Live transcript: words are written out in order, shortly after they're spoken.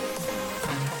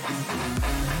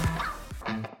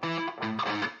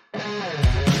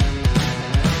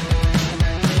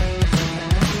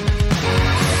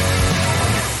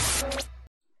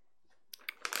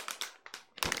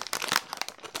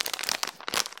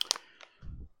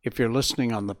If you're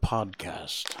listening on the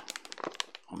podcast,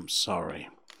 I'm sorry.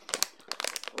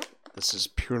 This is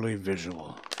purely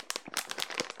visual.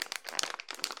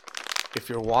 If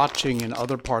you're watching in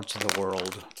other parts of the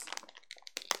world,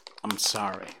 I'm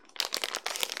sorry.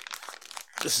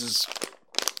 This is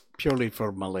purely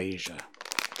for Malaysia.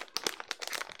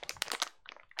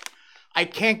 I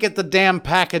can't get the damn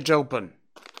package open.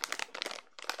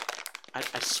 I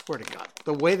swear to God.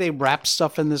 The way they wrap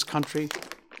stuff in this country,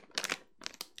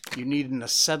 you need an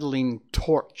acetylene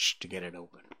torch to get it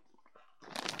open.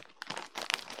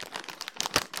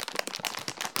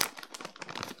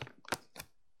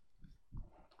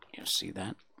 You see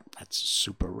that? That's a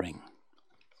super ring.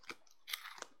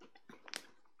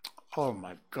 Oh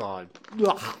my God.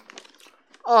 Ugh.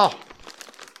 Oh.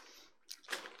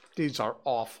 These are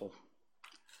awful.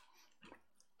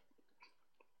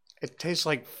 It tastes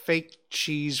like fake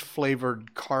cheese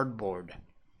flavored cardboard.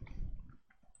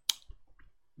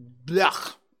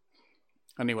 Blech.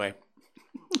 Anyway.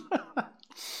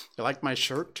 You like my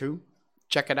shirt too?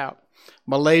 Check it out.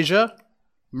 Malaysia,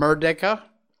 Merdeka.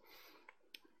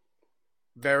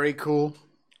 Very cool.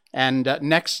 And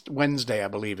next Wednesday, I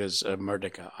believe, is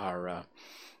Merdeka, our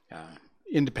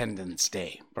Independence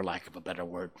Day, for lack of a better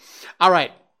word. All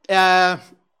right.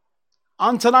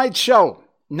 On tonight's show,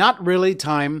 not really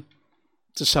time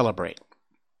to celebrate.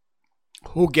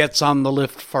 Who gets on the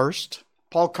lift first?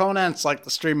 Paul Conant's like the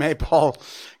stream. Hey, Paul,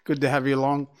 good to have you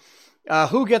along.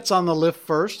 Who gets on the lift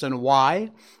first and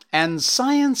why? And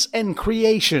science and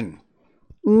creation.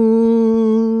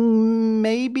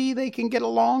 Maybe they can get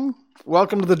along.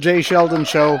 Welcome to the Jay Sheldon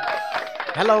Show.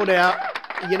 Hello there.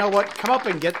 You know what? Come up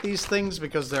and get these things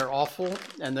because they're awful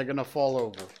and they're going to fall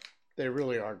over. They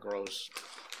really are gross.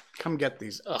 Come get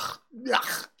these. Ugh.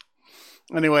 Ugh.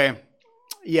 Anyway,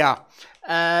 yeah.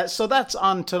 So that's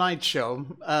on tonight's show.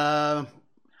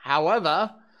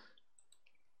 However,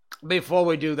 before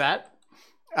we do that,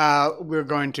 we're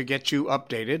going to get you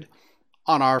updated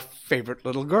on our favorite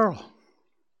little girl.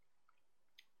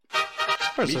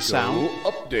 There's a sound.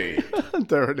 Update.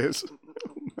 There it is.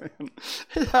 Man.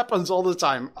 It happens all the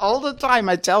time. All the time,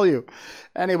 I tell you.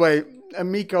 Anyway, a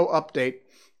Miko update.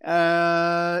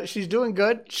 She's doing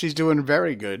good. She's doing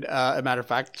very good. As a matter of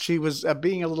fact, she was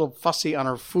being a little fussy on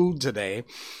her food today.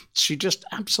 She just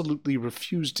absolutely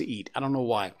refused to eat. I don't know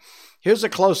why. Here's a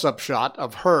close-up shot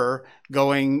of her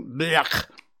going, blech,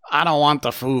 I don't want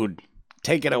the food.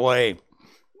 Take it away.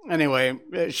 Anyway,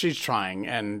 she's trying,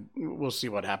 and we'll see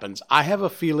what happens. I have a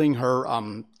feeling her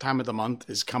time of the month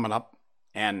is coming up,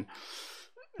 and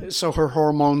so her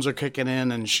hormones are kicking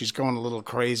in, and she's going a little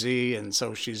crazy, and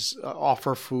so she's off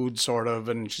her food, sort of,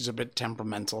 and she's a bit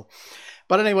temperamental.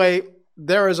 But anyway,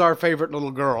 there is our favorite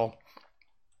little girl.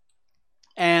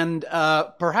 And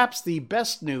perhaps the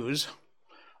best news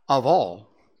of all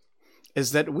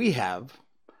is that we have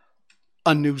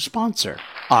a new sponsor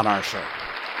on our show.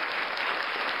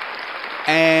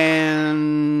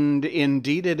 And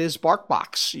indeed, it is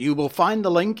BarkBox. You will find the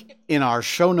link in our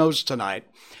show notes tonight.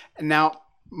 Now,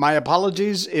 my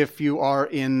apologies if you are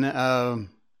in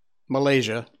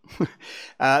Malaysia.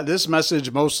 This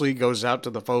message mostly goes out to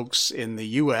the folks in the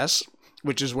U.S.,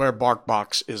 which is where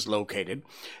BarkBox is located.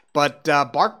 But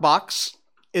BarkBox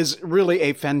is really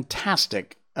a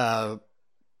fantastic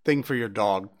thing for your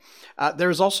dog.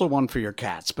 There's also one for your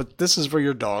cats, but this is for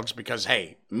your dogs because,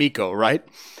 hey, Miko, right?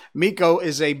 Miko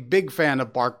is a big fan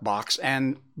of BarkBox,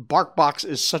 and BarkBox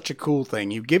is such a cool thing.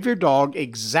 You give your dog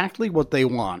exactly what they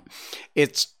want.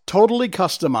 It's totally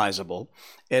customizable.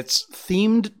 It's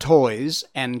themed toys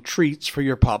and treats for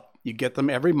your pup. You get them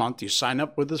every month. You sign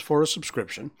up with us for a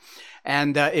subscription.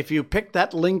 And if you pick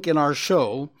that link in our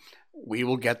show, we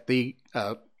will get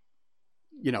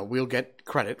we'll get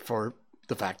credit for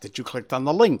the fact that you clicked on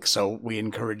the link. So we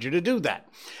encourage you to do that.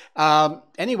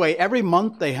 Anyway, every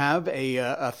month they have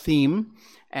a theme,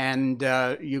 and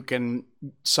you can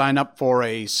sign up for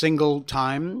a single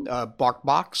time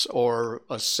BarkBox or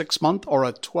a 6-month or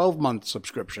a 12-month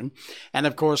subscription. And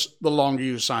of course, the longer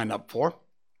you sign up for,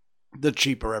 the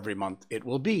cheaper every month it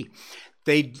will be.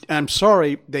 I'm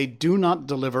sorry, they do not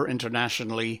deliver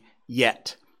internationally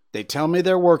yet. They tell me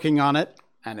they're working on it.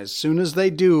 And as soon as they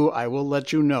do, I will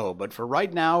let you know. But for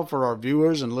right now, for our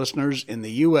viewers and listeners in the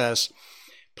U.S.,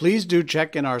 please do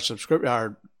check in our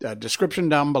description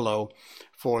down below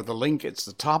for the link. It's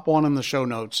the top one in the show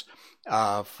notes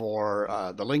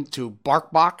for the link to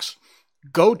BarkBox.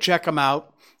 Go check them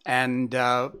out and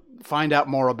find out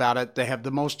more about it. They have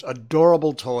the most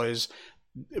adorable toys,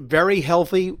 very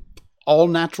healthy,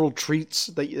 all-natural treats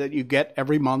that you get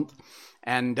every month.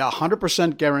 and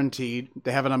 100% guaranteed.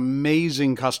 They have an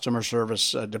amazing customer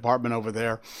service department over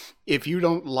there. If you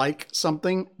don't like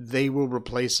something, they will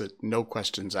replace it, no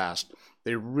questions asked.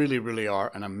 They really, really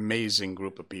are an amazing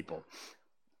group of people.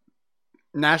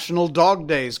 National Dog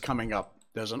Day is coming up.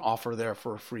 There's an offer there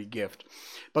for a free gift.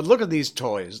 But look at these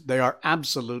toys. They are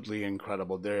absolutely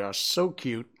incredible. They are so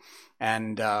cute.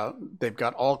 And they've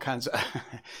got all kinds of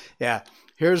yeah.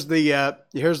 Here's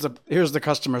the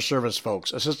customer service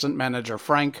folks. Assistant Manager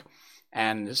Frank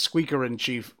and Squeaker in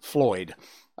Chief Floyd.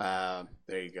 There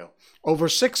you go. Over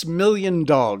 6 million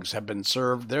dogs have been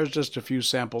served. There's just a few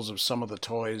samples of some of the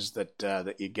toys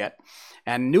that you get,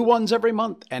 and new ones every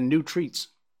month and new treats.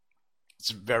 It's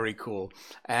very cool.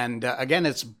 And again,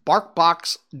 it's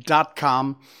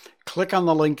barkbox.com. Click on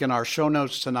the link in our show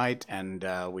notes tonight, and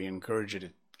we encourage you to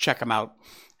check them out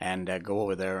and go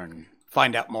over there and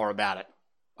find out more about it.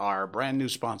 Our brand new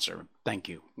sponsor. Thank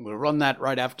you. We'll run that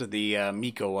right after the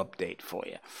Miko update for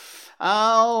you.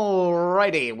 All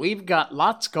righty. We've got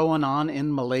lots going on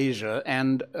in Malaysia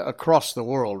and across the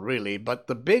world, really. But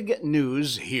the big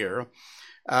news here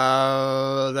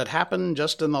that happened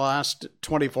just in the last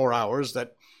 24 hours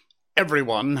that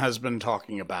everyone has been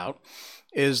talking about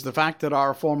is the fact that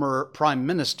our former prime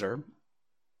minister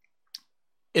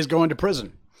is going to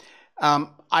prison.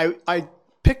 I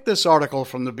picked this article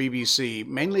from the BBC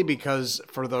mainly because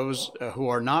for those who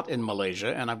are not in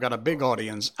Malaysia, and I've got a big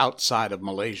audience outside of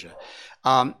Malaysia,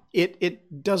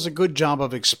 it does a good job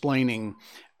of explaining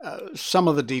some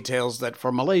of the details that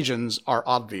for Malaysians are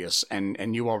obvious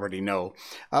and you already know.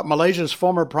 Malaysia's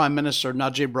former Prime Minister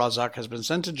Najib Razak has been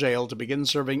sent to jail to begin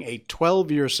serving a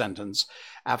 12-year sentence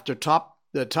after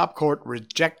the top court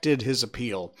rejected his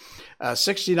appeal.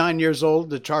 69 years old,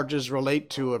 the charges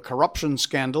relate to a corruption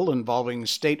scandal involving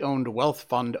state-owned wealth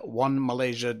fund One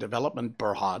Malaysia Development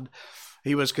Berhad.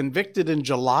 He was convicted in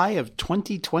July of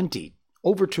 2020,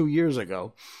 over 2 years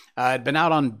ago. Had been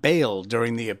out on bail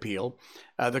during the appeal.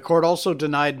 The court also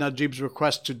denied Najib's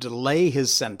request to delay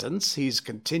his sentence. He's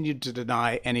continued to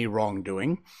deny any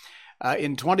wrongdoing.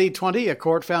 In 2020, a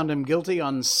court found him guilty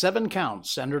on 7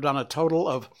 counts, centered on a total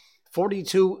of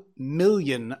 42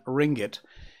 million ringgit,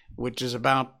 which is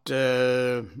about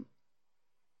 8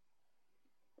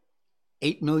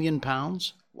 million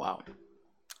pounds. Wow.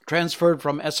 Transferred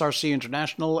from SRC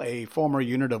International, a former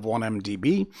unit of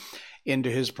 1MDB,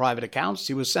 into his private accounts.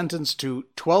 He was sentenced to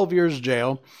 12 years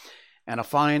jail and a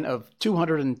fine of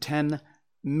 210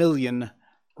 million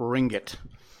ringgit.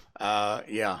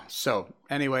 So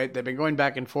anyway, they've been going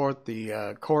back and forth.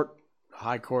 The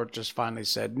High Court just finally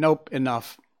said, nope,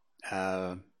 enough.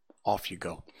 Off you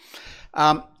go.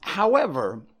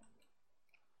 However,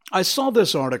 I saw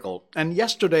this article, and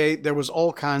yesterday there was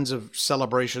all kinds of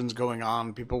celebrations going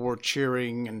on. People were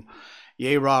cheering and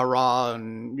yay rah rah,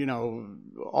 and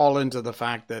all into the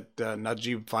fact that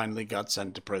Najib finally got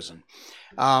sent to prison.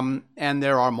 And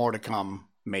there are more to come,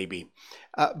 maybe.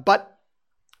 But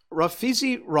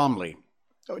Rafizi Ramli.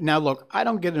 Now look, I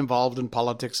don't get involved in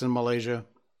politics in Malaysia.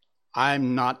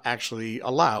 I'm not actually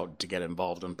allowed to get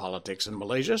involved in politics in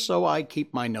Malaysia, so I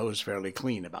keep my nose fairly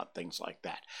clean about things like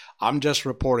that. I'm just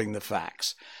reporting the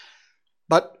facts.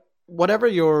 But whatever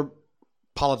your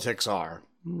politics are,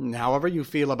 however you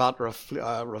feel about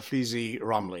Rafizi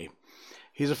Ramli,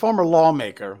 he's a former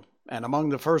lawmaker and among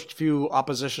the first few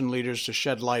opposition leaders to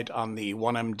shed light on the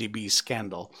 1MDB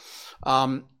scandal.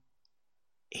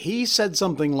 He said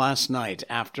something last night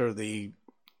after the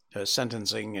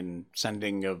sentencing and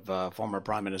sending of former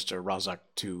Prime Minister Razak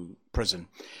to prison.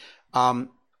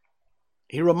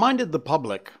 He reminded the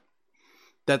public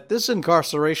that this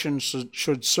incarceration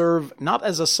should serve not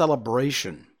as a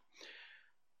celebration,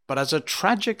 but as a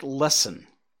tragic lesson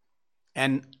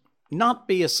and not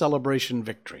be a celebration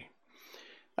victory.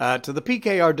 To the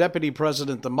PKR deputy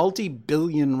president, the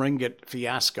multi-billion ringgit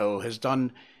fiasco has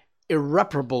done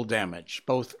irreparable damage,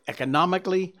 both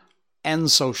economically and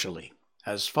socially,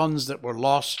 as funds that were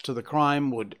lost to the crime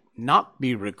would not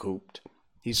be recouped.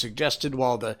 He suggested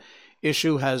while the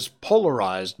issue has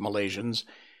polarized Malaysians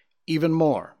even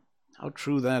more. How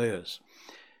true that is.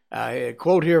 A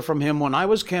quote here from him: "When I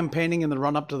was campaigning in the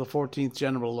run-up to the 14th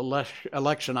general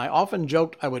election, I often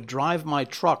joked I would drive my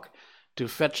truck to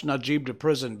fetch Najib to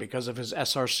prison because of his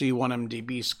SRC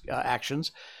 1MDB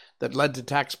actions that led to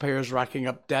taxpayers racking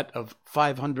up debt of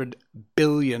 500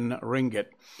 billion ringgit.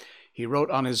 He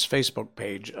wrote on his Facebook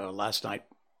page last night.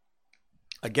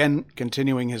 Again,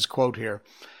 continuing his quote here.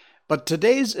 "But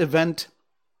today's event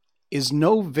is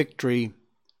no victory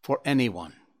for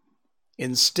anyone.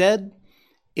 Instead,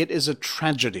 it is a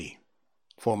tragedy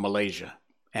for Malaysia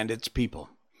and its people.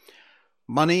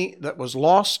 Money that was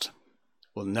lost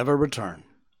will never return.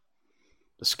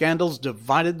 The scandals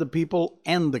divided the people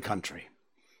and the country,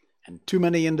 and too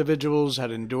many individuals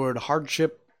had endured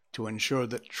hardship to ensure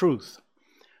that truth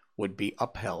would be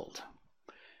upheld.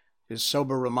 His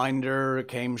sober reminder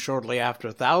came shortly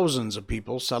after thousands of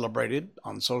people celebrated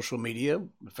on social media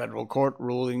the federal court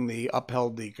ruling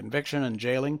upheld the conviction and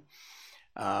jailing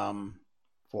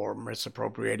for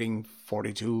misappropriating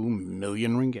 42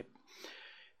 million ringgit.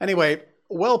 Anyway,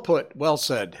 well put, well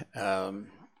said,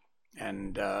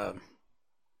 and I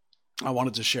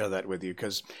wanted to share that with you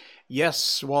because,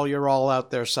 yes, while you're all out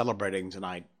there celebrating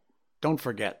tonight, don't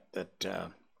forget that,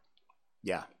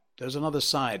 there's another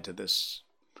side to this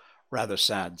rather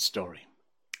sad story.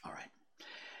 All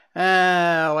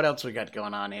right. What else we got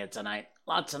going on here tonight?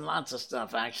 Lots and lots of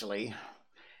stuff, actually.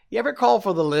 You ever call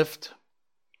for the lift,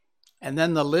 and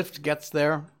then the lift gets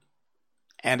there,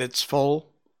 and it's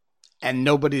full, and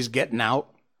nobody's getting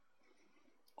out?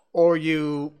 Or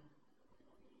you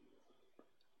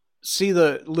see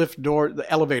the lift door, the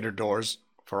elevator doors,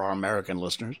 for our American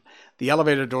listeners, the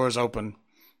elevator doors open,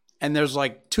 and there's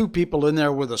like two people in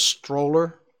there with a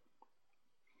stroller,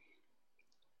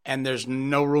 and there's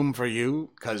no room for you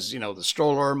because, the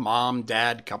stroller, mom,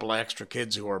 dad, couple of extra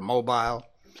kids who are mobile.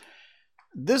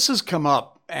 This has come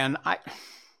up, and I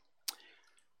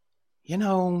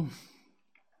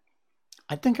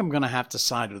think I'm going to have to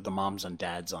side with the moms and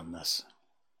dads on this.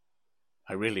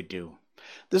 I really do.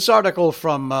 This article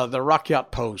from the Rakyat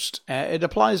Post, it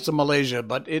applies to Malaysia,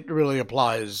 but it really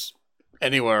applies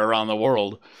anywhere around the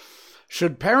world.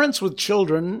 Should parents with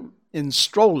children in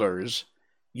strollers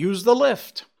use the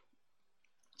lift?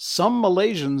 Some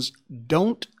Malaysians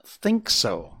don't think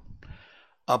so.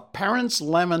 A parent's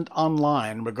lament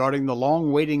online regarding the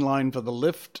long waiting line for the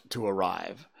lift to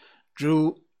arrive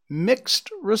drew mixed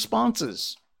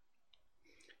responses.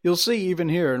 You'll see even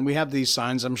here, and we have these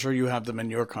signs, I'm sure you have them in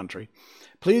your country.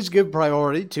 Please give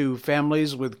priority to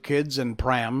families with kids and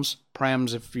prams.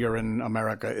 Prams, if you're in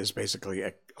America, is basically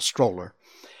a stroller.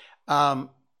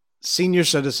 Senior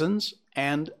citizens,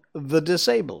 and the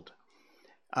disabled.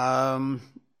 Parenting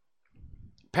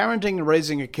and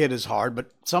raising a kid is hard,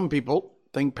 but some people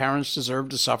think parents deserve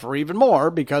to suffer even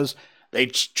more because they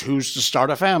choose to start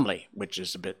a family, which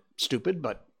is a bit stupid,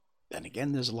 but then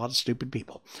again, there's a lot of stupid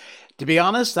people. To be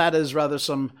honest, that is rather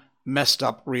some messed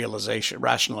up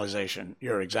rationalization.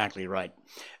 You're exactly right.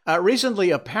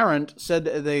 Recently, a parent said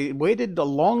they waited a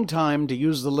long time to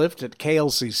use the lift at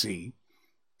KLCC.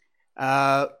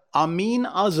 Amin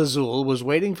Azazul was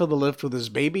waiting for the lift with his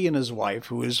baby and his wife,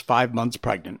 who is 5 months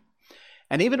pregnant.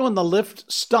 And even when the lift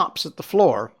stops at the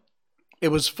floor, it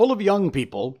was full of young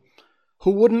people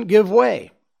who wouldn't give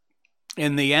way.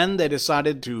 In the end, they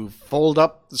decided to fold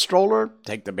up the stroller,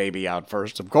 take the baby out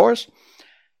first, of course,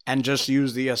 and just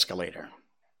use the escalator,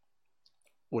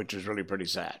 which is really pretty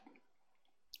sad.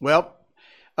 Well,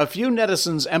 a few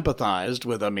netizens empathized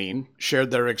with Amin,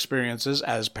 shared their experiences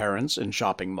as parents in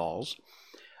shopping malls.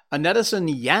 A netizen,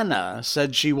 Yana,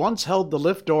 said she once held the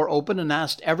lift door open and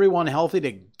asked everyone healthy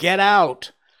to get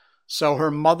out so her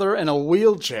mother in a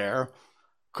wheelchair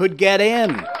could get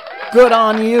in. Good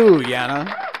on you,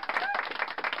 Yana.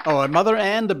 Oh, a mother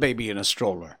and a baby in a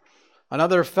stroller.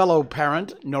 Another fellow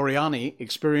parent, Noriani,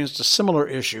 experienced a similar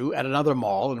issue at another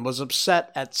mall and was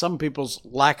upset at some people's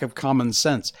lack of common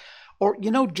sense. Or,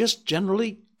 just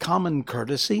generally common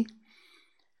courtesy.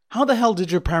 How the hell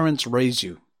did your parents raise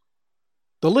you?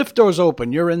 The lift door's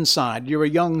open, you're inside, you're a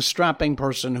young, strapping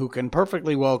person who can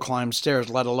perfectly well climb stairs,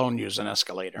 let alone use an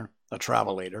escalator, a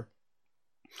travelator.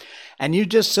 And you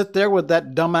just sit there with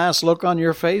that dumbass look on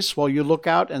your face while you look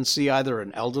out and see either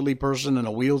an elderly person in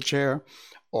a wheelchair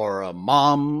or a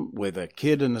mom with a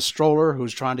kid in a stroller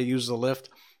who's trying to use the lift,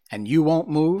 and you won't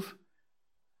move?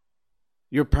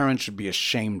 Your parents should be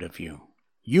ashamed of you.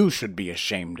 You should be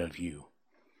ashamed of you.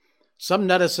 Some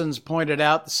netizens pointed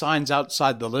out the signs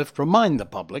outside the lift remind the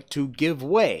public to give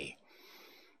way.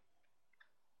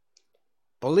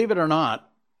 Believe it or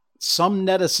not, some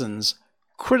netizens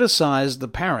criticized the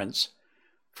parents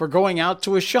for going out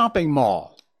to a shopping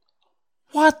mall.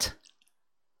 What?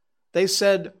 They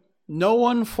said no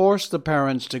one forced the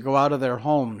parents to go out of their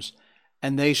homes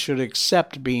and they should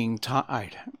accept being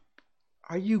tied.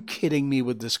 Are you kidding me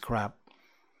with this crap?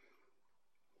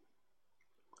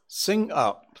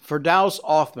 Firdaus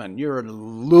Othman, you're a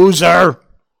loser.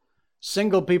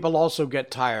 Single people also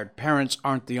get tired. Parents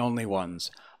aren't the only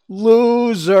ones.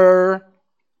 Loser.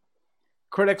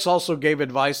 Critics also gave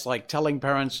advice like telling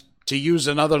parents to use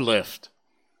another lift,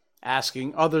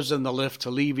 asking others in the lift to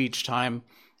leave each time,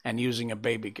 and using a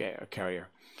baby carrier.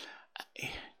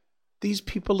 These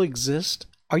people exist?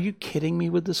 Are you kidding me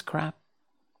with this crap?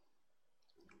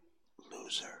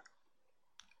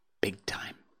 big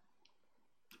time.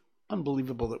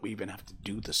 Unbelievable that we even have to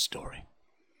do this story.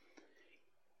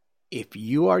 If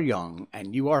you are young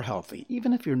and you are healthy,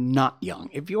 even if you're not young,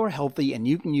 if you're healthy and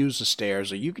you can use the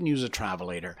stairs or you can use a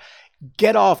travelator,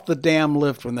 get off the damn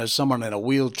lift when there's someone in a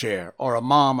wheelchair or a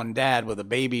mom and dad with a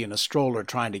baby in a stroller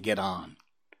trying to get on.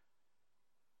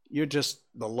 You're just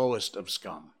the lowest of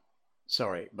scum.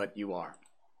 Sorry, but you are.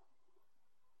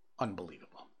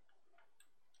 Unbelievable.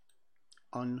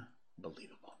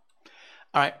 Unbelievable.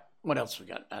 All right, what else we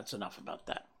got? That's enough about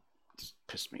that. Just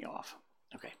pissed me off.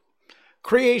 Okay.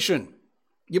 Creation.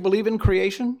 You believe in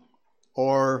creation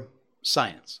or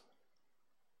science?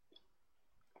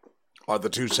 Are the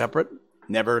two separate?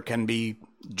 Never can be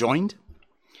joined?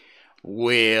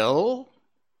 Well,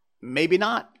 maybe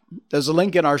not. There's a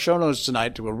link in our show notes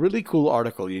tonight to a really cool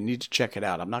article. You need to check it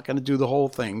out. I'm not going to do the whole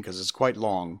thing because it's quite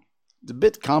long. It's a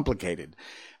bit complicated,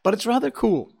 but it's rather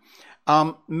cool.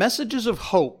 Messages of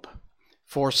hope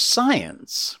for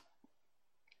science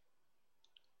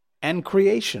and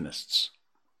creationists.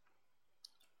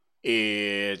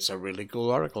 It's a really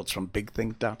cool article. It's from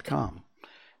bigthink.com.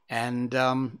 And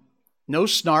no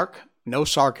snark, no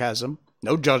sarcasm,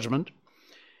 no judgment.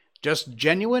 Just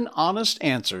genuine, honest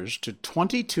answers to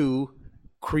 22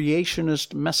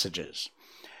 creationist messages.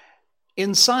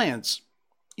 In science,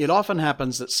 it often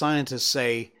happens that scientists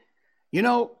say, you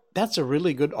know, that's a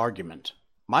really good argument.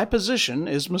 My position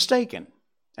is mistaken.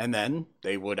 And then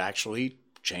they would actually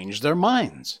change their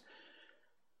minds.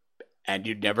 And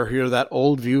you'd never hear that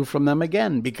old view from them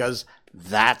again because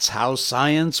that's how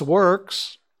science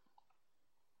works.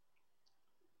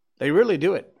 They really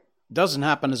do it. Doesn't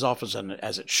happen as often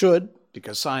as it should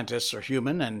because scientists are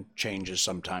human and change is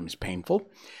sometimes painful.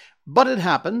 But it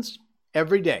happens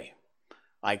every day.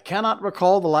 I cannot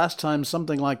recall the last time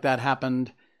something like that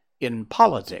happened in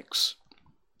politics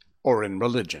or in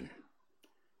religion.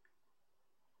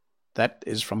 That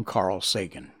is from Carl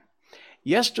Sagan.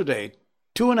 Yesterday,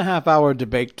 2.5-hour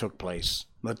debate took place,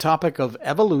 the topic of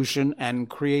evolution and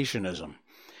creationism.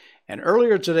 And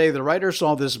earlier today, the writer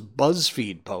saw this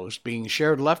BuzzFeed post being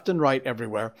shared left and right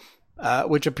everywhere,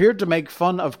 which appeared to make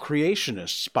fun of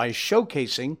creationists by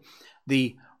showcasing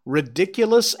the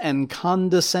ridiculous and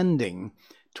condescending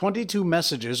 22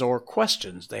 messages or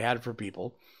questions they had for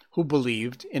people who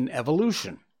believed in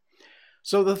evolution.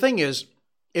 So the thing is,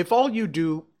 if all you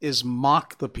do is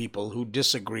mock the people who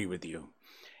disagree with you,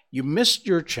 you missed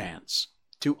your chance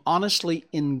to honestly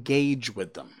engage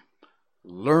with them.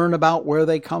 Learn about where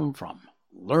they come from.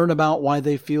 Learn about why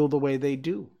they feel the way they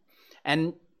do.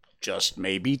 And just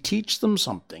maybe teach them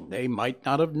something they might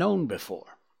not have known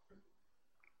before.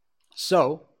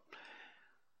 So,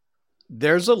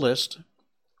 there's a list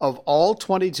of all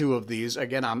 22 of these.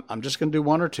 Again, I'm just going to do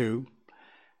one or two.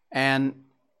 And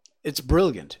it's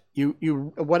brilliant.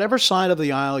 You whatever side of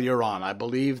the aisle you're on, I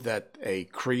believe that a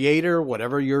creator,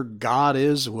 whatever your God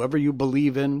is, whoever you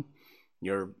believe in,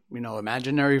 your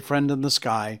imaginary friend in the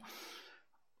sky,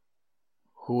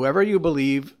 whoever you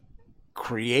believe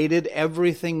created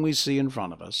everything we see in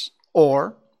front of us,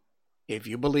 or if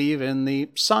you believe in the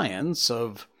science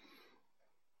of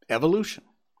evolution.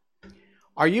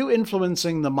 Are you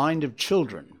influencing the mind of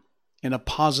children in a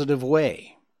positive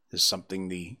way? Is something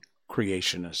the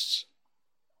creationists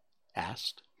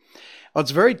asked. Well,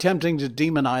 it's very tempting to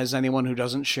demonize anyone who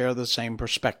doesn't share the same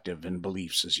perspective and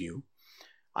beliefs as you.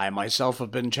 I myself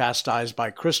have been chastised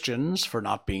by Christians for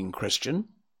not being Christian,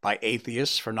 by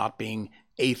atheists for not being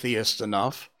atheist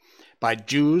enough, by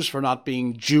Jews for not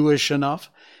being Jewish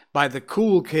enough, by the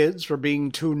cool kids for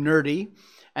being too nerdy,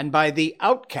 and by the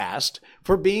outcast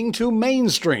for being too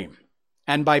mainstream,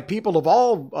 and by people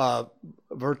of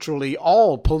virtually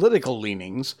all political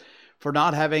leanings for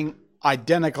not having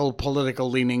identical political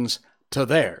leanings to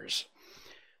theirs.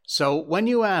 So when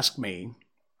you ask me,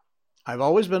 I've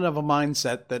always been of a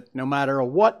mindset that no matter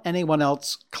what anyone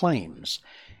else claims,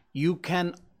 you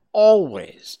can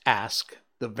always ask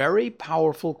the very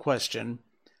powerful question,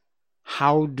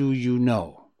 how do you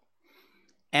know?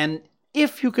 And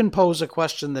if you can pose a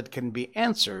question that can be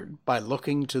answered by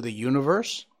looking to the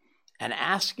universe and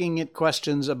asking it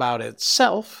questions about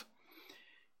itself,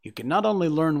 you can not only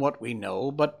learn what we know,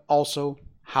 but also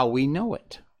how we know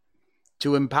it.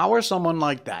 To empower someone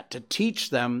like that, to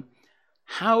teach them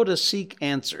how to seek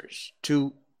answers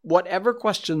to whatever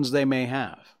questions they may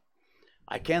have,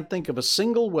 I can't think of a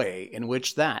single way in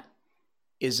which that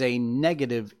is a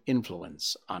negative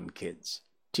influence on kids,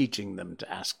 teaching them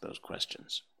to ask those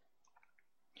questions.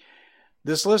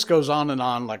 This list goes on and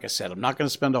on. Like I said, I'm not going to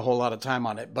spend a whole lot of time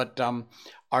on it, but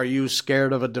are you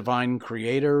scared of a divine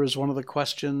creator is one of the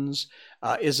questions.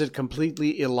 Is it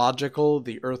completely illogical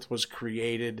the earth was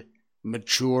created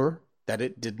mature, that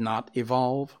it did not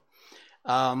evolve?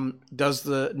 Does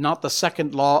not the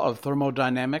second law of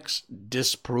thermodynamics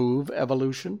disprove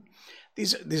evolution?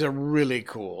 These are really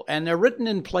cool, and they're written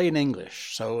in plain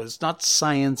English, so it's not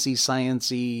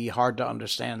sciencey, hard to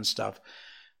understand stuff.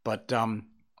 But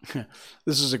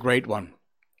this is a great one.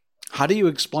 How do you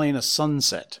explain a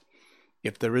sunset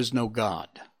if there is no God?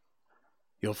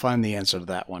 You'll find the answer to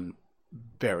that one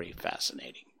very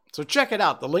fascinating. So check it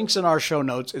out. The link's in our show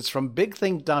notes. It's from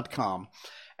bigthink.com,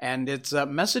 and it's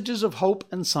messages of hope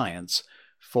and science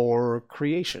for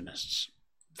creationists.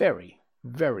 Very,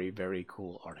 very, very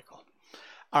cool article.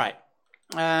 All right.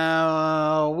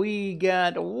 We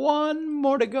got one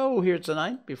more to go here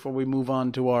tonight before we move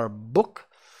on to our book.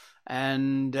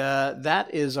 And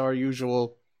that is our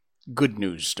usual good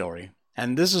news story.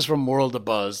 And this is from World of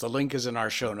Buzz. The link is in our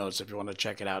show notes if you want to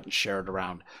check it out and share it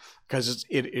around. Because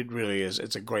it really is.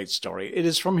 It's a great story. It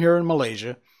is from here in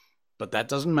Malaysia, but that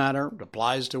doesn't matter. It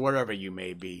applies to wherever you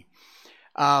may be.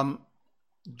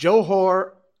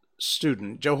 Johor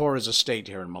is a state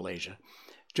here in Malaysia.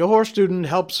 Johor student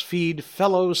helps feed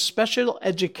fellow special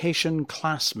education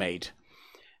classmate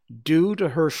due to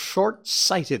her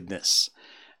short-sightedness.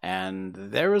 And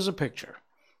there is a picture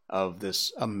of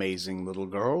this amazing little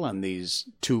girl and these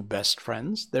two best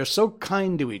friends. They're so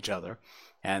kind to each other,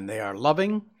 and they are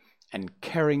loving and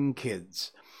caring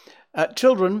kids.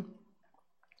 Children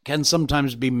can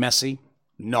sometimes be messy,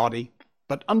 naughty,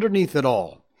 but underneath it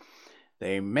all,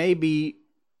 they may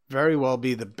very well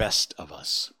be the best of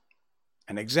us.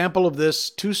 An example of this,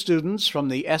 two students from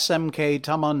the SMK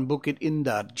Taman Bukit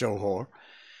Indah, Johor,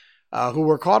 who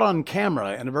were caught on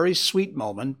camera in a very sweet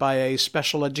moment by a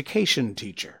special education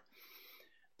teacher.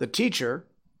 The teacher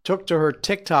took to her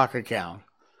TikTok account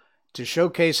to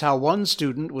showcase how one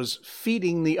student was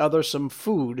feeding the other some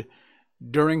food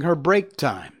during her break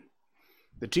time.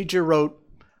 The teacher wrote,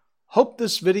 "Hope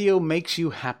this video makes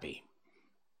you happy.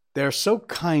 They're so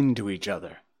kind to each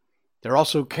other. They're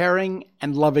also caring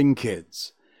and loving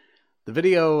kids." The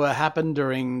video happened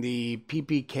during the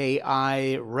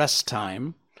PPKI rest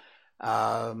time.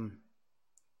 One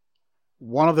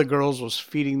of the girls was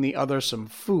feeding the other some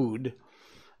food,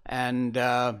 and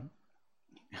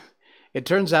it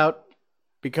turns out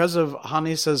because of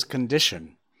Hanisa's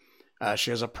condition,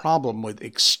 she has a problem with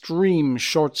extreme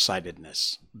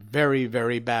short-sightedness, very,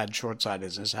 very bad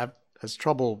short-sightedness, has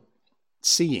trouble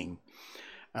seeing.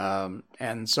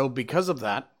 And so because of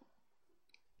that,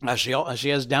 she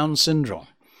has Down syndrome,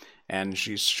 and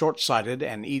she's short-sighted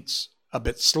and eats a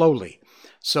bit slowly.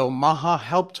 So Maha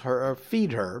helped her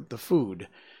feed her the food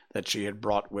that she had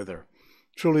brought with her.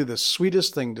 Truly the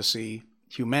sweetest thing to see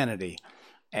humanity,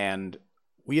 and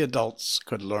we adults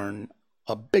could learn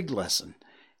a big lesson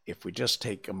if we just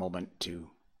take a moment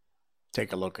to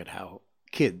take a look at how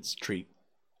kids treat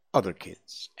other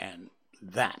kids, and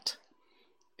that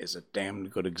is a damn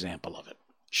good example of it.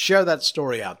 Share that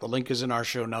story out. The link is in our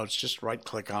show notes. Just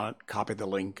right-click on it, copy the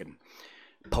link, and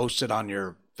post it on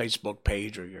your Facebook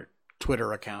page or your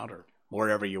Twitter account or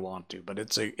wherever you want to. But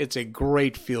it's a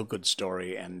great feel-good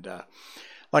story, and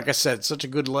like I said, such a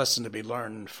good lesson to be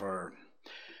learned for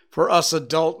us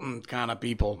adult and kind of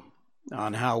people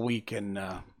on how we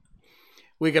can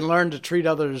learn to treat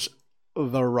others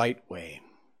the right way.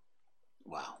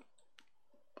 Wow.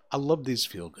 I love these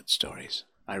feel-good stories.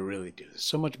 I really do. There's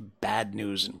so much bad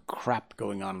news and crap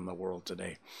going on in the world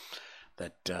today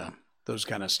that those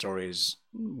kind of stories,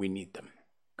 we need them.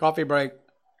 Coffee break.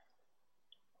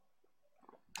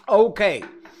 Okay.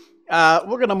 We're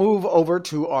going to move over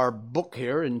to our book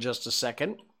here in just a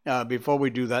second. Before we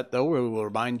do that, though, we will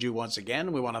remind you once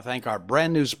again, we want to thank our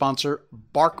brand new sponsor,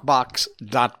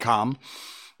 BarkBox.com.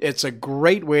 It's a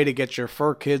great way to get your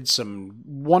fur kids some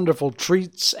wonderful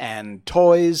treats and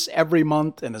toys every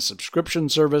month in a subscription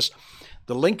service.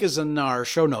 The link is in our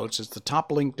show notes. It's the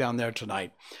top link down there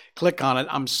tonight. Click on it.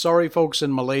 I'm sorry, folks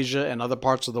in Malaysia and other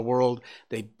parts of the world,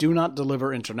 they do not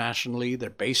deliver internationally.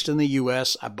 They're based in the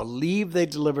U.S. I believe they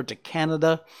deliver to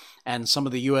Canada and some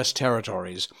of the U.S.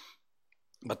 territories.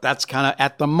 But that's kind of,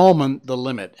 at the moment, the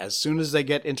limit. As soon as they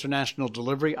get international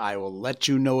delivery, I will let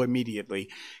you know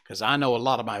immediately, because I know a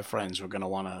lot of my friends who are going to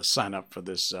want to sign up for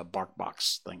this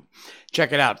BarkBox thing.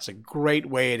 Check it out. It's a great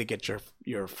way to get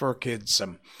your fur kids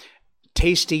some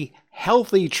tasty,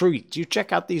 healthy treats. You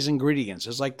check out these ingredients.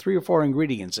 There's like 3 or 4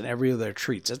 ingredients in every of their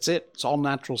treats. That's it. It's all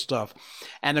natural stuff.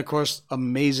 And of course,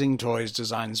 amazing toys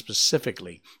designed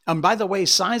specifically. And by the way,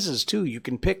 sizes too. You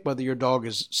can pick whether your dog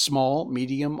is small,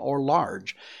 medium, or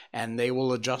large, and they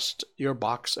will adjust your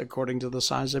box according to the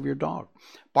size of your dog.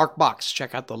 BarkBox.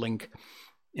 Check out the link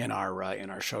in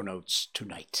our show notes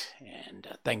tonight. And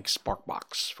thanks,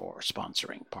 BarkBox, for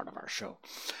sponsoring part of our show.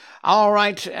 All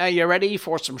right, you ready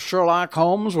for some Sherlock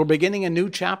Holmes? We're beginning a new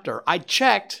chapter. I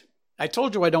checked. I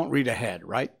told you I don't read ahead,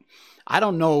 right? I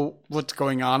don't know what's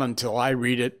going on until I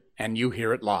read it and you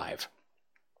hear it live.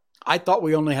 I thought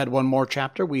we only had 1 more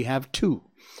chapter. We have 2.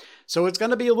 So it's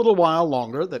going to be a little while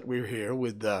longer that we're here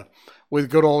with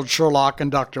good old Sherlock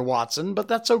and Dr. Watson, but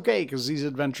that's okay because these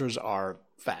adventures are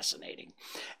fascinating.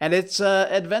 And it's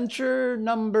adventure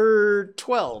number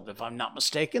 12, if I'm not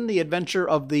mistaken, the adventure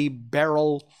of the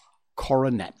Beryl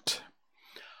Coronet.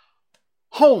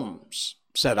 "Holmes,"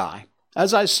 said I,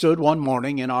 as I stood one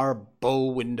morning in our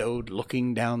bow-windowed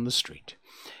looking down the street,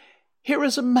 "here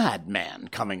is a madman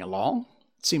coming along.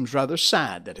 It seems rather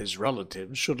sad that his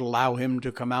relatives should allow him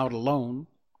to come out alone."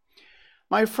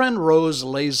 My friend rose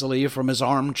lazily from his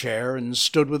armchair and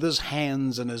stood with his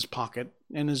hands in his pocket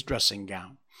in his dressing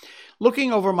gown,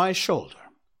 looking over my shoulder.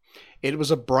 It was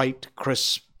a bright,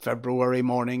 crisp February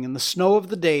morning, and the snow of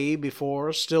the day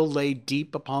before still lay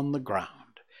deep upon the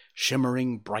ground,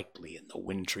 shimmering brightly in the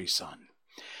wintry sun.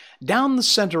 Down the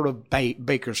center of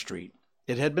Baker Street,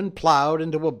 it had been plowed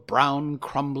into a brown,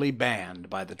 crumbly band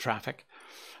by the traffic,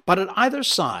 but at either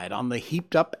side, on the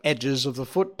heaped-up edges of the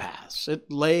footpaths,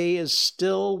 it lay as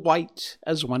still white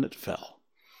as when it fell.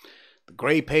 The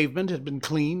gray pavement had been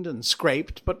cleaned and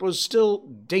scraped, but was still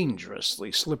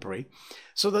dangerously slippery,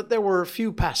 so that there were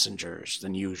few passengers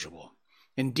than usual.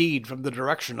 Indeed, from the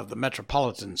direction of the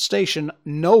Metropolitan Station,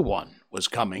 no one was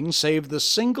coming save the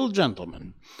single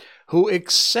gentleman whose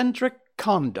eccentric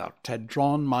conduct had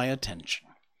drawn my attention.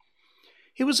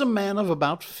 He was a man of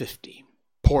about 50,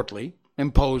 portly,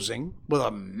 imposing, with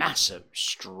a massive,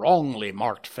 strongly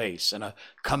marked face and a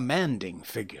commanding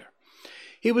figure.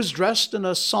 He was dressed in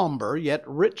a somber yet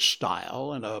rich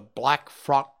style, in a black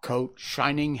frock coat,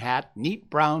 shining hat,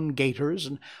 neat brown gaiters,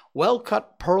 and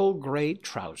well-cut pearl-gray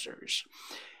trousers.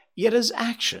 Yet his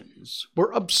actions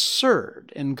were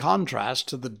absurd in contrast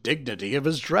to the dignity of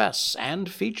his dress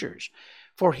and features,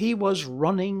 for he was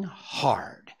running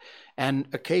hard, and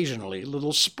occasionally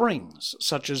little springs,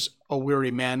 such as a weary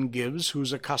man gives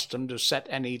who's accustomed to set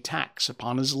any tax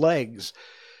upon his legs.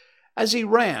 As he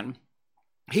ran,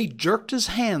 he jerked his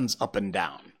hands up and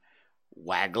down,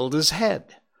 waggled his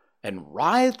head, and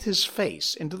writhed his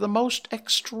face into the most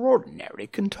extraordinary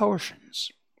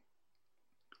contortions.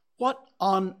 "What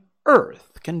on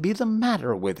earth can be the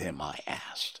matter with him?" I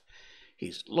asked.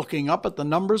 "He's looking up at the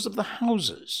numbers of the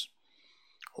houses."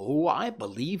 "Oh, I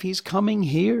believe he's coming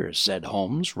here," said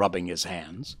Holmes, rubbing his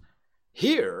hands.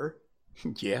 "Here?"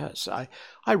 "Yes, I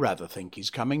rather think he's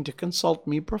coming to consult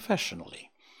me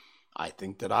professionally. I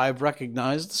think that I've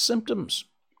recognized the symptoms."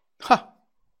 "Ha!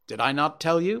 Did I not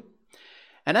tell you?"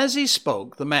 And as he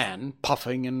spoke, the man,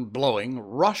 puffing and blowing,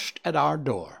 rushed at our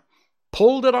door,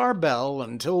 pulled at our bell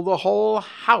until the whole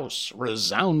house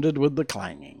resounded with the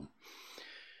clanging.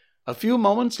 A few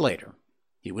moments later,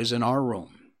 he was in our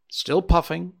room, still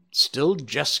puffing, still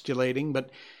gesticulating, but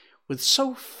with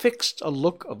so fixed a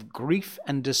look of grief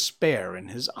and despair in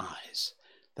his eyes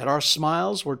that our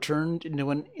smiles were turned into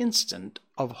an instant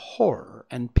of horror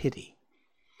and pity.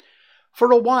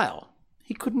 For a while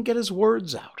he couldn't get his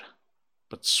words out,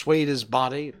 but swayed his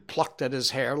body, plucked at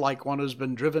his hair like one who's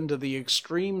been driven to the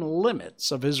extreme limits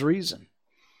of his reason.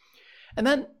 And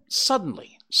then,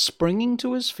 suddenly, springing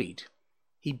to his feet,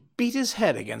 he beat his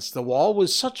head against the wall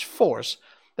with such force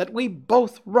that we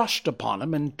both rushed upon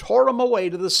him and tore him away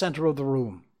to the center of the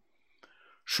room.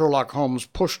 Sherlock Holmes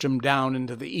pushed him down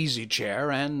into the easy-chair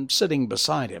and, sitting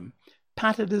beside him,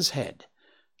 patted his head,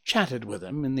 chatted with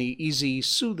him in the easy,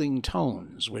 soothing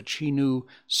tones which he knew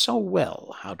so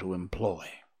well how to employ.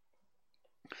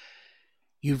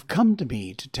 "You've come to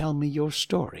me to tell me your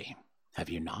story, have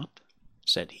you not?"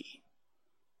 said he.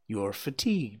 "You're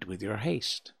fatigued with your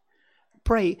haste.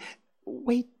 Pray,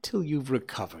 wait till you've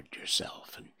recovered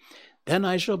yourself, and then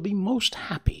I shall be most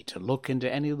happy to look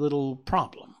into any little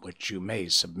problem which you may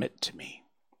submit to me."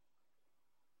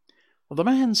 Well, the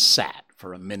man sat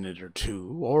for a minute or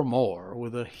two or more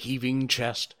with a heaving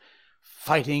chest,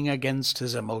 fighting against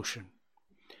his emotion,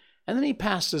 and then he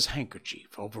passed his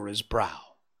handkerchief over his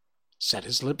brow, set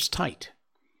his lips tight,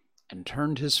 and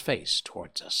turned his face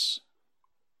towards us.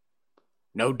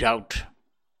 "No doubt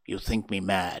you think me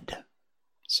mad,"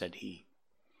 said he.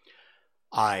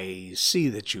 "I see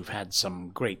that you've had some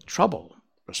great trouble,"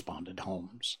 responded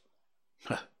Holmes.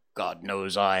 "God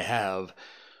knows I have.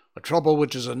 A trouble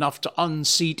which is enough to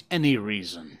unseat any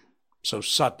reason. So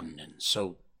sudden and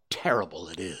so terrible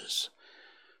it is.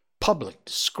 Public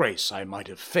disgrace I might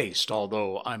have faced,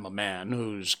 although I'm a man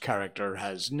whose character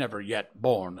has never yet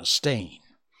borne a stain.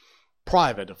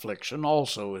 Private affliction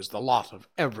also is the lot of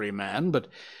every man, but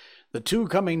the two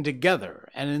coming together,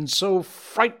 and in so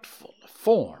frightful a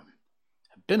form,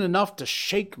 have been enough to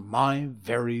shake my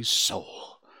very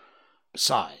soul.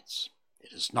 Besides,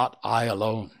 it is not I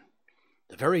alone.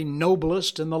 The very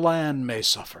noblest in the land may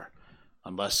suffer,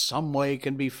 unless some way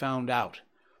can be found out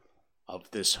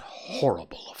of this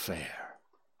horrible affair."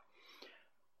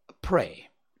 "Pray,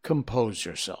 compose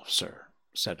yourself, sir,"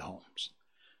 said Holmes.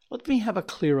 "Let me have a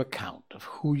clear account of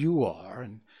who you are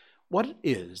and what it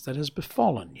is that has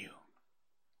befallen you."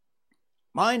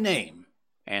 "My name,"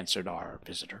 answered our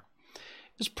visitor,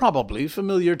 "is probably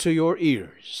familiar to your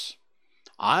ears.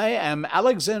 I am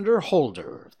Alexander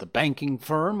Holder, of the banking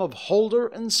firm of Holder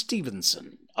and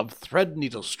Stevenson, of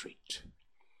Threadneedle Street.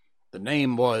 The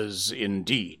name was,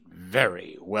 indeed,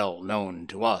 very well known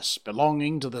to us,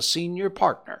 belonging to the senior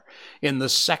partner in the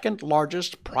second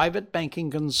largest private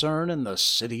banking concern in the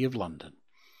City of London.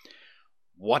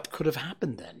 What could have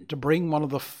happened, then, to bring one of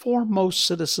the foremost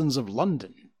citizens of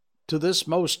London to this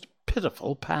most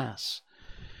pitiful pass?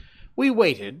 We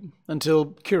waited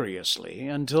until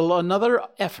another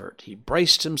effort he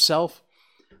braced himself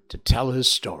to tell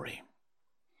his story.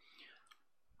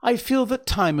 "I feel that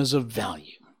time is of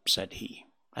value," said he.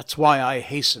 "That's why I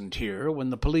hastened here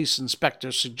when the police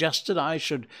inspector suggested I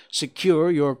should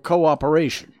secure your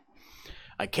cooperation.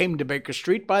 I came to Baker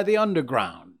Street by the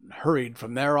Underground and hurried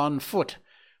from there on foot,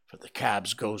 for the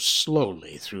cabs go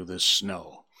slowly through this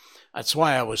snow. That's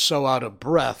why I was so out of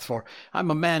breath, for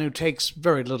I'm a man who takes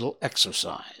very little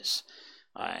exercise.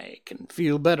 I can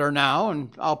feel better now,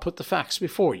 and I'll put the facts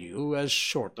before you as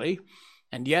shortly,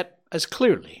 and yet as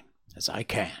clearly as I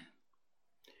can.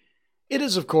 It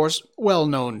is, of course, well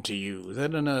known to you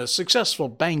that in a successful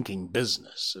banking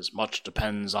business, as much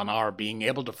depends on our being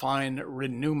able to find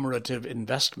remunerative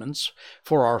investments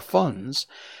for our funds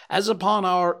as upon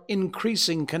our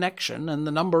increasing connection and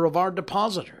the number of our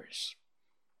depositors.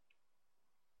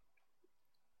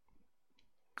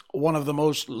 One of the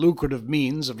most lucrative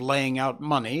means of laying out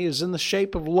money is in the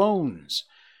shape of loans,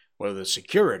 where the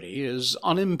security is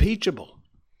unimpeachable.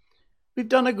 We've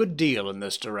done a good deal in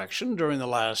this direction during the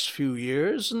last few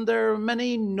years, and there are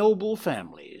many noble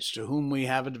families to whom we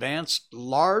have advanced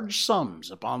large sums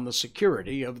upon the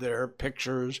security of their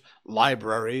pictures,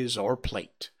 libraries, or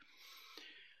plate.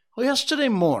 Well, yesterday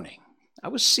morning I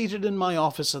was seated in my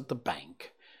office at the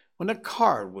bank when a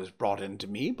card was brought in to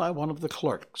me by one of the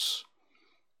clerks.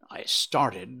 I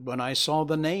started when I saw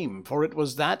the name, for it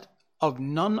was that of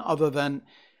none other than—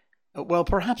 well,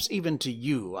 perhaps even to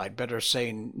you I'd better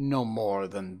say no more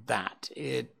than that.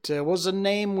 It was a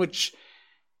name which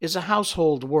is a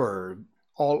household word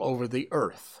all over the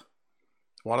earth.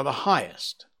 One of the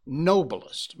highest,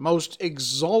 noblest, most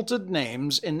exalted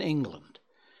names in England.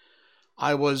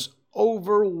 I was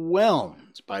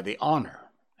overwhelmed by the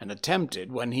honor and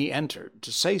attempted, when he entered,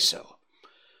 to say so.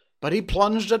 But he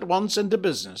plunged at once into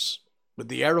business, with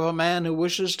the air of a man who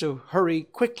wishes to hurry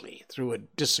quickly through a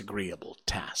disagreeable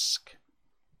task.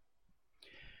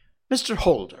 "Mr.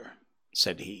 Holder,"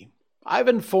 said he, "I've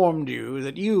informed you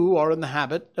that you are in the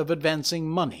habit of advancing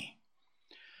money."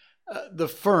 "The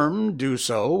firm do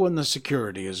so when the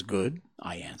security is good,"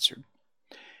 I answered.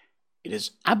 "It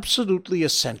is absolutely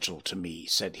essential to me,"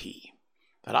 said he,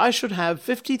 "that I should have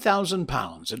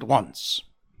 £50,000 at once.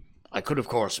 I could, of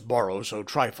course, borrow so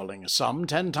trifling a sum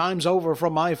 10 times over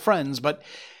from my friends, but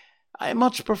I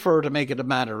much prefer to make it a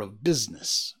matter of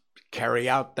business, to carry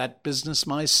out that business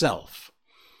myself.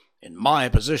 In my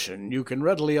position, you can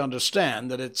readily understand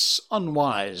that it's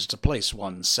unwise to place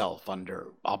oneself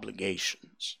under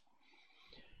obligations."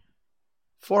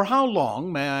 "For how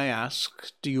long, may I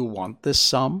ask, do you want this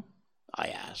sum?" I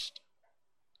asked.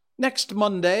 "Next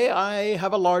Monday I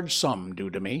have a large sum due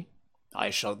to me. I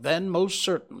shall then most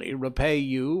certainly repay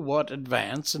you what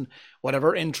advance and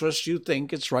whatever interest you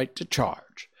think it's right to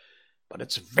charge. But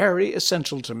it's very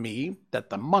essential to me that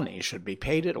the money should be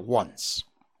paid at once."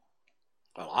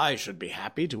 "Well, I should be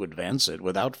happy to advance it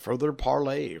without further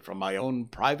parley from my own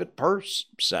private purse,"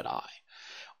 said I,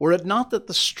 "were it not that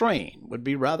the strain would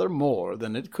be rather more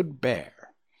than it could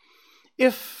bear.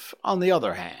 If, on the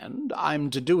other hand, I'm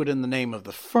to do it in the name of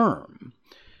the firm,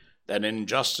 then in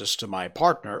justice to my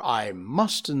partner I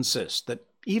must insist that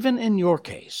even in your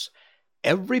case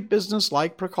every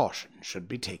business-like precaution should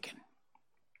be taken."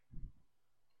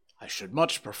 "I should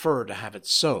much prefer to have it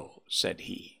so," said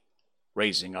he,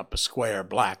 raising up a square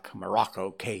black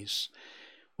morocco case,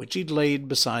 which he'd laid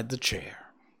beside the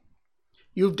chair.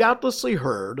 "You've doubtlessly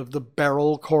heard of the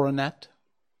Beryl coronet?"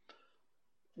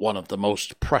 "One of the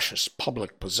most precious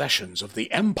public possessions of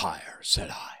the empire,"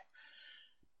 said I.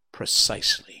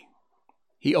 "Precisely."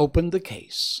 He opened the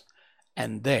case,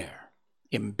 and there,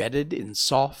 embedded in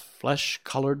soft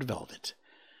flesh-colored velvet,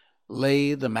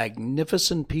 lay the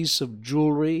magnificent piece of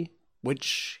jewelry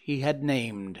which he had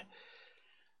named.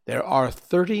 "There are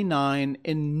 39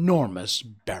 enormous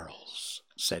beryls,"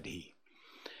 said he,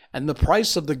 "and the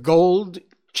price of the gold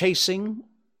chasing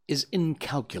is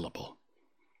incalculable.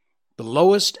 The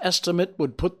lowest estimate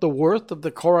would put the worth of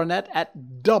the coronet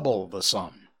at double the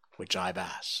sum which I've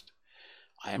asked.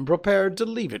 I am prepared to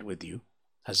leave it with you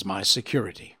as my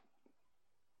security."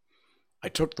 I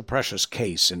took the precious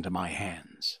case into my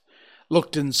hands,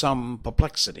 looked in some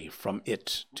perplexity from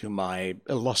it to my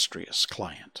illustrious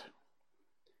client.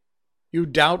 "You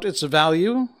doubt its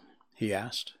value?" he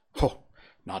asked. "Oh,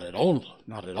 not at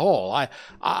all.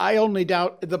 I only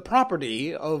doubt the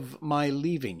propriety of my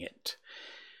leaving it.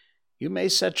 You may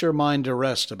set your mind to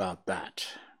rest about that.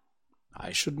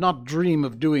 I should not dream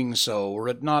of doing so were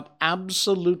it not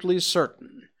absolutely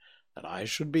certain that I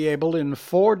should be able in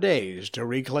 4 days to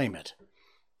reclaim it.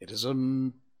 It is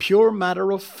a pure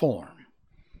matter of form.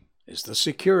 Is the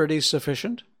security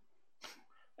sufficient?"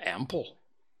 "Ample."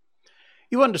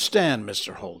 "You understand,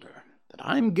 Mr. Holder, that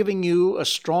I am giving you a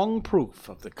strong proof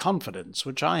of the confidence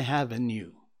which I have in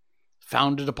you.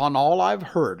 Founded upon all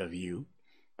I've heard of you,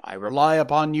 I rely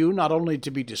upon you not only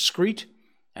to be discreet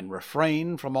and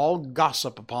refrain from all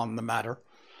gossip upon the matter,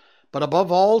 but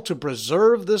above all to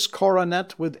preserve this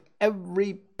coronet with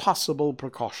every possible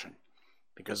precaution,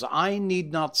 because I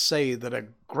need not say that a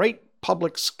great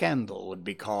public scandal would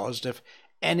be caused if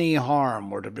any harm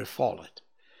were to befall it.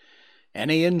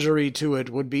 Any injury to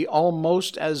it would be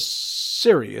almost as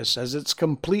serious as its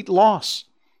complete loss,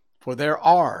 for there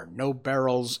are no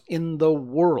beryls in the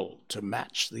world to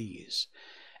match these,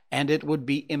 and it would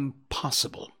be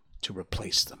impossible to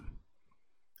replace them.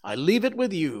 I leave it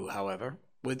with you, however,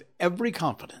 with every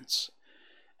confidence,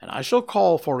 and I shall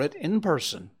call for it in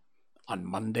person on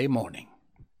Monday morning."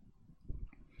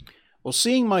 Well,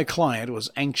 seeing my client was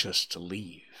anxious to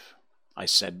leave, I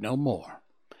said no more,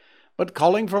 but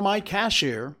calling for my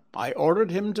cashier, I ordered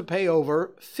him to pay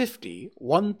over 50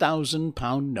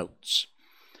 1,000-pound notes.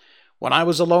 When I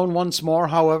was alone once more,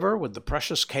 however, with the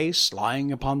precious case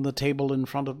lying upon the table in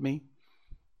front of me,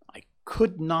 I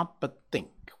could not but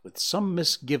think with some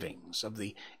misgivings of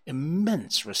the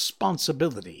immense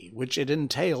responsibility which it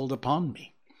entailed upon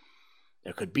me.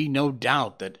 There could be no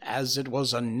doubt that as it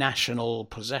was a national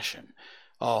possession,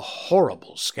 a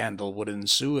horrible scandal would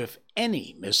ensue if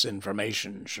any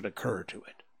misinformation should occur to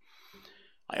it.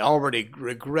 I already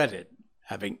regretted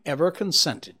having ever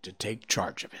consented to take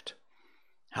charge of it.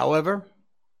 However,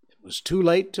 it was too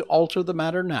late to alter the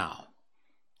matter now,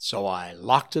 so I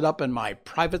locked it up in my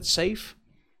private safe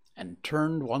and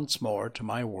turned once more to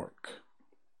my work.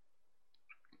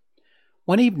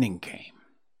 When evening came,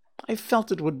 I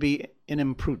felt it would be an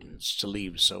imprudence to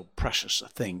leave so precious a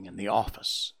thing in the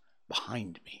office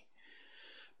behind me.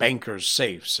 Bankers'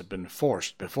 safes have been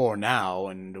forced before now,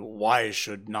 and why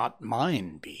should not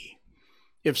mine be?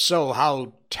 If so,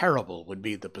 how terrible would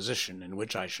be the position in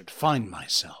which I should find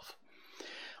myself.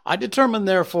 I determined,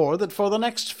 therefore, that for the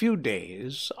next few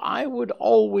days I would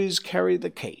always carry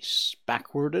the case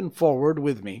backward and forward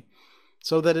with me,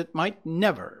 so that it might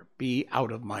never be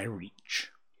out of my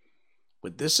reach.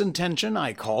 With this intention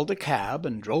I called a cab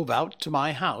and drove out to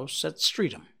my house at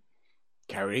Streatham,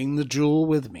 carrying the jewel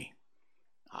with me.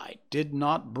 I did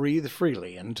not breathe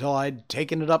freely until I'd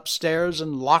taken it upstairs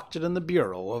and locked it in the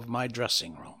bureau of my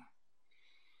dressing-room.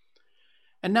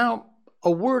 And now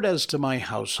a word as to my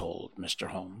household, Mr.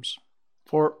 Holmes,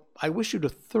 for I wish you to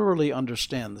thoroughly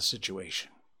understand the situation.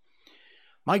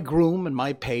 My groom and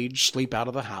my page sleep out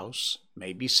of the house,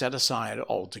 may be set aside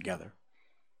altogether.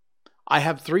 I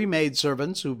have 3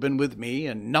 maidservants who've been with me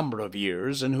a number of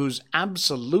years and whose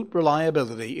absolute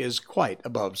reliability is quite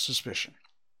above suspicion.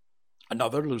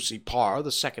 Another, Lucy Parr,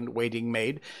 the second waiting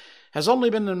maid, has only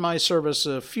been in my service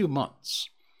a few months.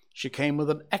 She came with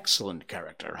an excellent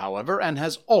character, however, and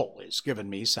has always given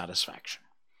me satisfaction.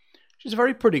 She's a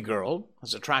very pretty girl,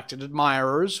 has attracted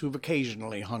admirers who've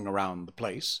occasionally hung around the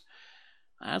place.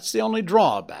 That's the only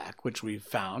drawback which we've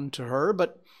found to her,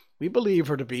 but we believe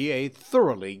her to be a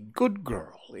thoroughly good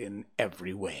girl in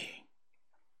every way.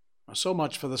 So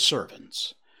much for the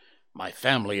servants. My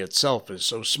family itself is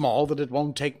so small that it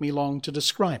won't take me long to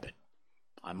describe it.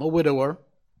 I'm a widower.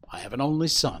 I have an only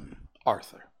son,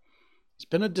 Arthur. He's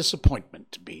been a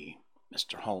disappointment to me,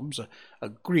 Mr. Holmes, a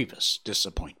grievous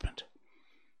disappointment.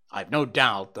 I've no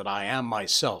doubt that I am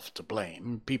myself to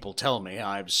blame. People tell me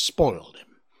I've spoiled him.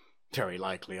 Very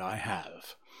likely I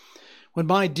have. When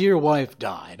my dear wife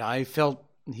died, I felt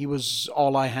he was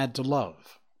all I had to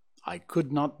love. I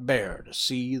could not bear to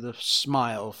see the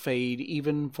smile fade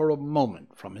even for a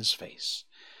moment from his face.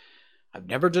 I've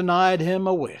never denied him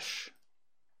a wish.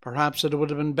 Perhaps it would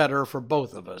have been better for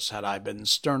both of us had I been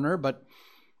sterner, but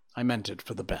I meant it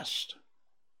for the best.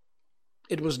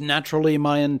 It was naturally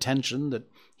my intention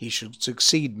that he should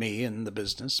succeed me in the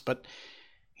business, but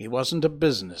he wasn't a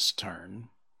business turn.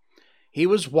 He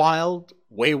was wild,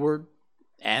 wayward,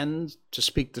 and, to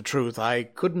speak the truth, I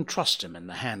couldn't trust him in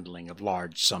the handling of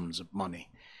large sums of money.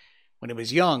 When he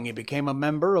was young, he became a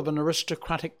member of an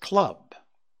aristocratic club.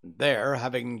 There,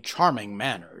 having charming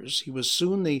manners, he was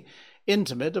soon the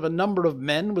intimate of a number of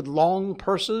men with long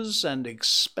purses and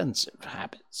expensive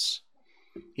habits.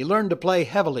 He learned to play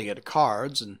heavily at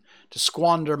cards and to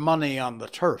squander money on the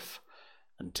turf,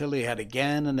 until he had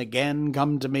again and again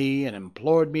come to me and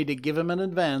implored me to give him an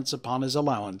advance upon his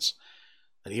allowance,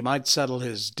 that he might settle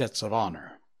his debts of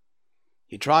honor.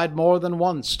 He tried more than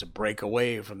once to break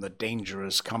away from the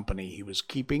dangerous company he was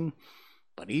keeping,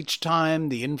 but each time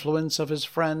the influence of his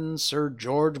friend Sir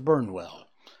George Burnwell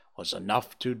was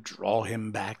enough to draw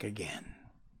him back again.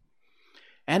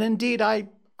 And indeed I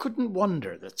couldn't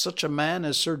wonder that such a man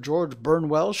as Sir George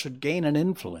Burnwell should gain an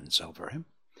influence over him,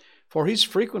 for he's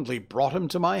frequently brought him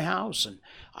to my house, and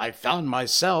I found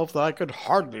myself that I could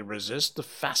hardly resist the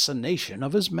fascination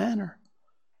of his manner.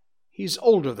 He's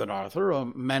older than Arthur, a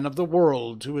man of the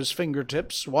world to his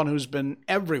fingertips, one who's been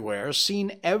everywhere,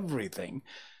 seen everything,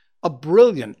 a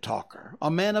brilliant talker,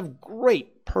 a man of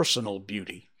great personal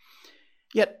beauty.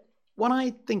 Yet when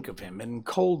I think of him in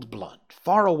cold blood,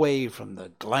 far away from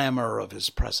the glamour of his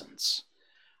presence,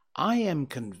 I am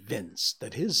convinced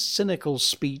that his cynical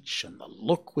speech and the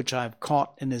look which I've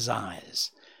caught in his eyes,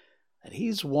 that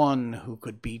he's one who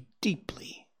could be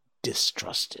deeply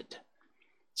distrusted.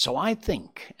 So I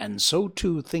think, and so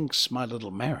too thinks my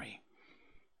little Mary,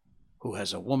 who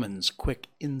has a woman's quick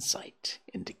insight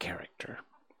into character.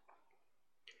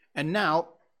 And now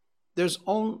there's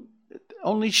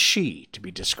only she to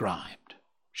be described.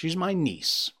 She's my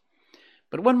niece.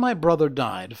 But when my brother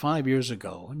died 5 years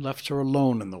ago and left her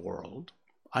alone in the world,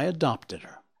 I adopted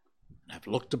her, and have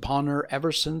looked upon her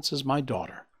ever since as my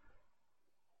daughter.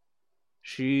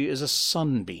 She is a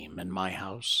sunbeam in my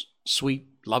house, sweet,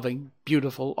 loving,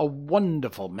 beautiful, a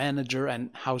wonderful manager and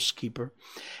housekeeper,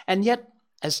 and yet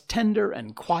as tender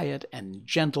and quiet and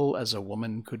gentle as a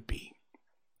woman could be.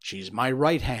 She's my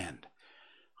right hand.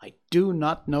 I do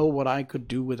not know what I could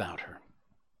do without her.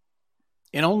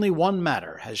 In only one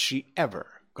matter has she ever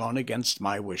gone against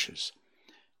my wishes.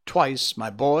 Twice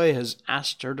my boy has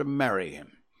asked her to marry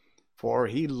him, for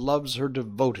he loves her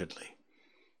devotedly,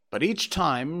 but each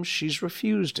time she's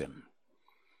refused him.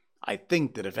 I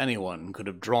think that if anyone could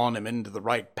have drawn him into the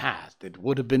right path, it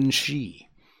would have been she,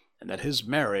 and that his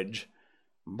marriage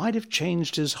might have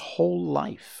changed his whole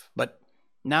life. But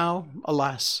now,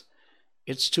 alas,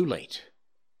 it's too late,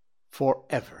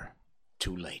 forever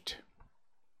too late.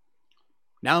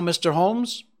 Now, Mr.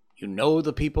 Holmes, you know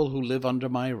the people who live under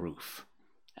my roof,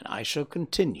 and I shall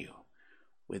continue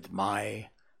with my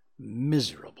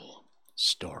miserable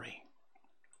story.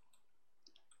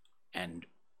 And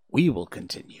we will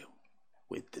continue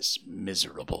with this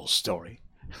miserable story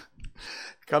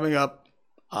coming up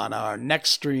on our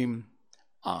next stream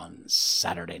on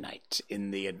Saturday night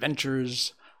in the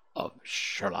adventures of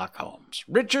Sherlock Holmes.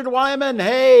 Richard Wyman,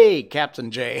 hey, Captain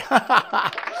J.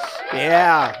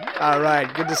 Yeah, all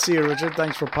right. Good to see you, Richard.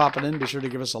 Thanks for popping in. Be sure to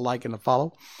give us a like and a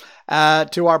follow.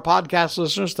 To our podcast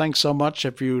listeners, thanks so much.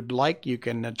 If you'd like, you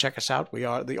can check us out.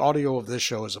 The audio of this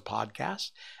show is a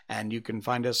podcast, and you can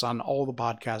find us on all the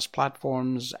podcast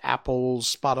platforms, Apple,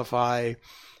 Spotify,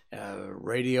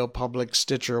 Radio Public,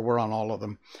 Stitcher. We're on all of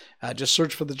them. Just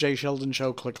search for The Jay Sheldon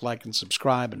Show, click like and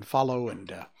subscribe and follow,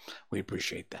 and we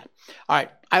appreciate that. All right,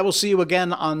 I will see you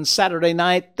again on Saturday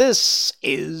night. This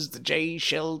is The Jay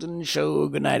Sheldon Show.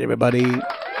 Good night, everybody.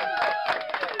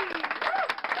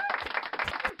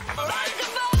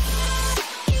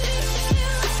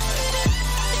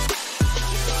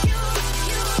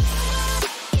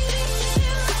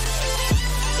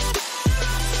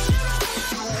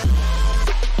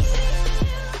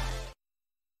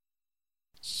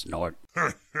 Snort.